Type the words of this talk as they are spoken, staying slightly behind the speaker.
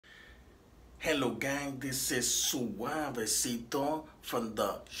Hello gang, this is Suavecito from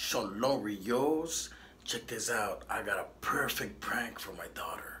the Cholorios. Check this out, I got a perfect prank for my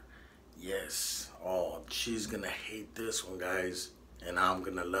daughter. Yes, she's gonna hate this one, guys, and I'm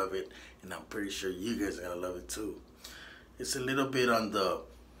gonna love it, and I'm pretty sure you guys are gonna love it too. It's a little bit on the,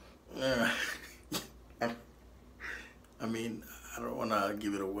 I mean, I don't wanna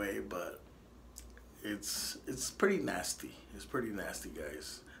give it away, but it's pretty nasty. It's pretty nasty,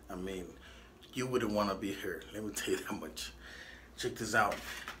 guys. I mean, you wouldn't want to be here. Let me tell you that much. Check this out.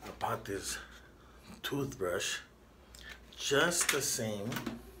 I bought this toothbrush just the same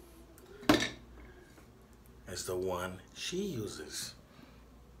as the one she uses.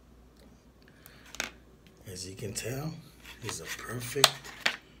 As you can tell, it's a perfect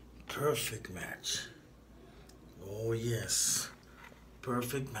match. Oh yes,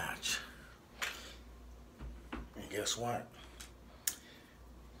 perfect match. And guess what?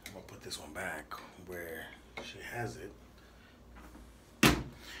 I'm gonna put this one back where she has it.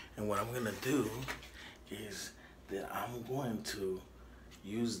 And what I'm gonna do is that I'm going to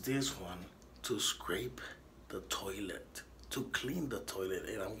use this one to scrape the toilet, to clean the toilet,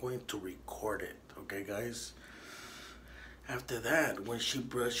 and I'm going to record it, okay guys? After that, when she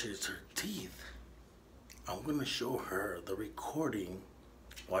brushes her teeth, I'm gonna show her the recording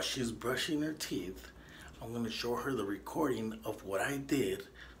while she's brushing her teeth. I'm gonna show her the recording of what I did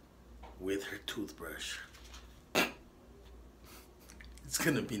with her toothbrush. It's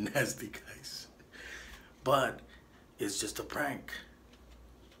gonna be nasty, guys, but it's just a prank.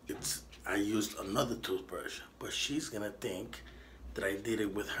 I used another toothbrush, but she's gonna think that I did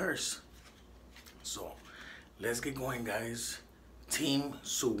it with hers. So let's get going, guys. Team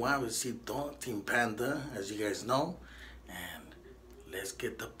Suavecito, Team Panda, as you guys know, and let's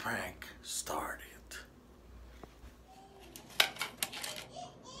get the prank started.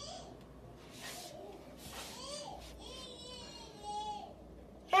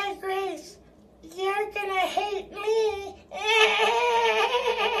 Hey Grace, you're gonna hate me.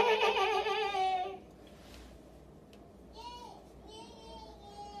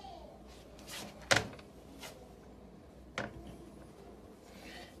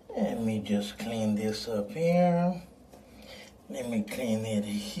 Let me just clean this up here. Let me clean it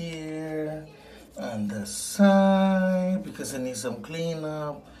here on the side because I need some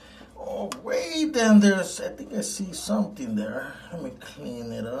cleanup. Oh, way down there, I think I see something there. Let me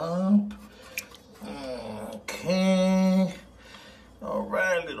clean it up. Okay. All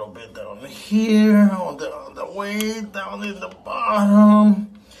right, a little bit down here, on the way down in the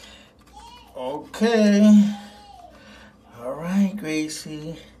bottom. Okay. All right,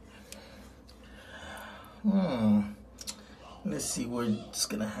 Gracie. Let's see what's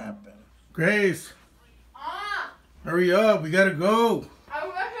gonna happen. Grace. Hurry up, we gotta go. I'm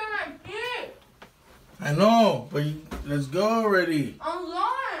brushing my teeth. I know, but let's go already. I'm going.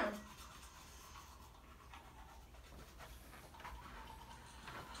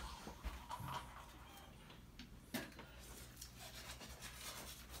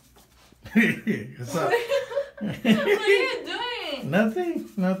 What's up? What are you doing?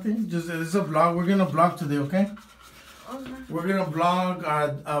 Nothing. Just it's a vlog. We're gonna vlog today, okay? Okay. We're gonna vlog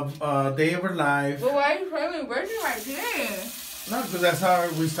a day of our life. But why are you probably brushing my teeth? No, because that's how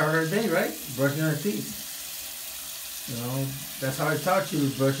we start our day, right? Brushing our teeth. You know, that's how I taught you.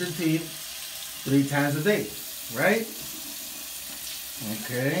 Brush your teeth 3 times a day, right?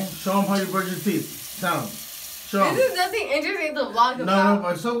 Okay. Show them how you brush your teeth. Tell them. Show them. This is nothing interesting to vlog about. No,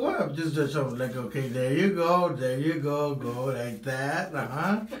 but so what? Just show them. Like, okay, there you go, go like that.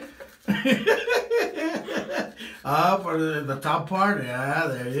 Up or the top part. Yeah,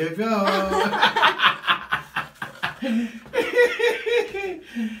 there you go.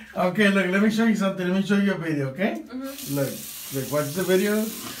 Okay, look, let me show you something. Let me show you a video, okay? Look, watch the video.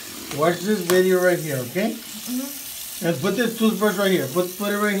 Watch this video right here, okay? And put this toothbrush right here. Put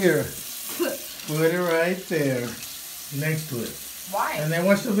it right here. Put it right there, next to it. Why? And then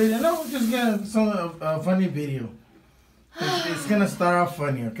watch the video. No, just get some funny video. It's gonna start off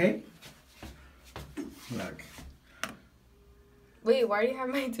funny, okay? Look. Wait, why do you have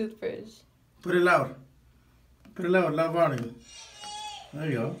my toothbrush? Put it loud. Put it loud volume. There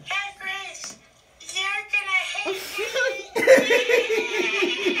you go. Hey Grace, you're gonna hate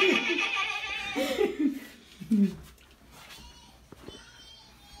me.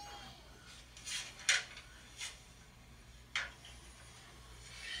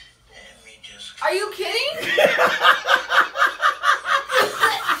 Are you kidding?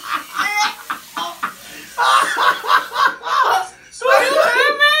 Are you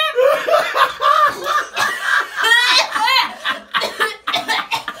kidding me?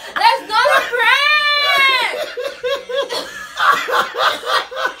 That's not a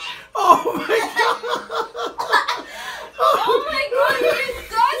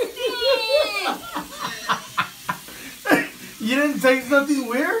say something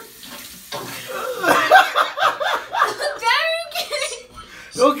weird?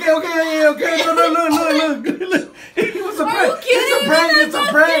 Okay. No, look. It was a prank.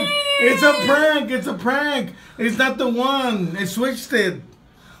 It's a prank. It's not the one. It switched it.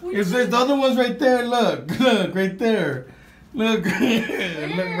 It's the other one's right there. Look, right there. Look,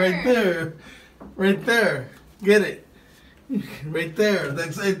 look right there. Right there. Get it. Right there.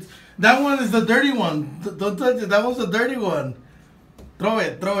 That's it. That one is the dirty one. Don't touch it. That one's the dirty one. Throw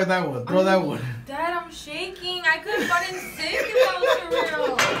it, that one. Throw that one. Dad, I'm shaking. I could have gotten sick if that was for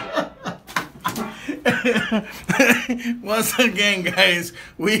real. Once again, guys,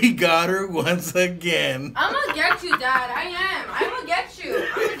 we got her once again. I'm gonna get you, Dad. I am. I'm gonna get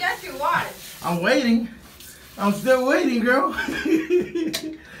you. Watch. I'm waiting. I'm still waiting, girl.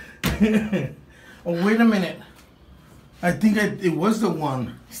 Oh, wait a minute. I think it was the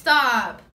one. Stop.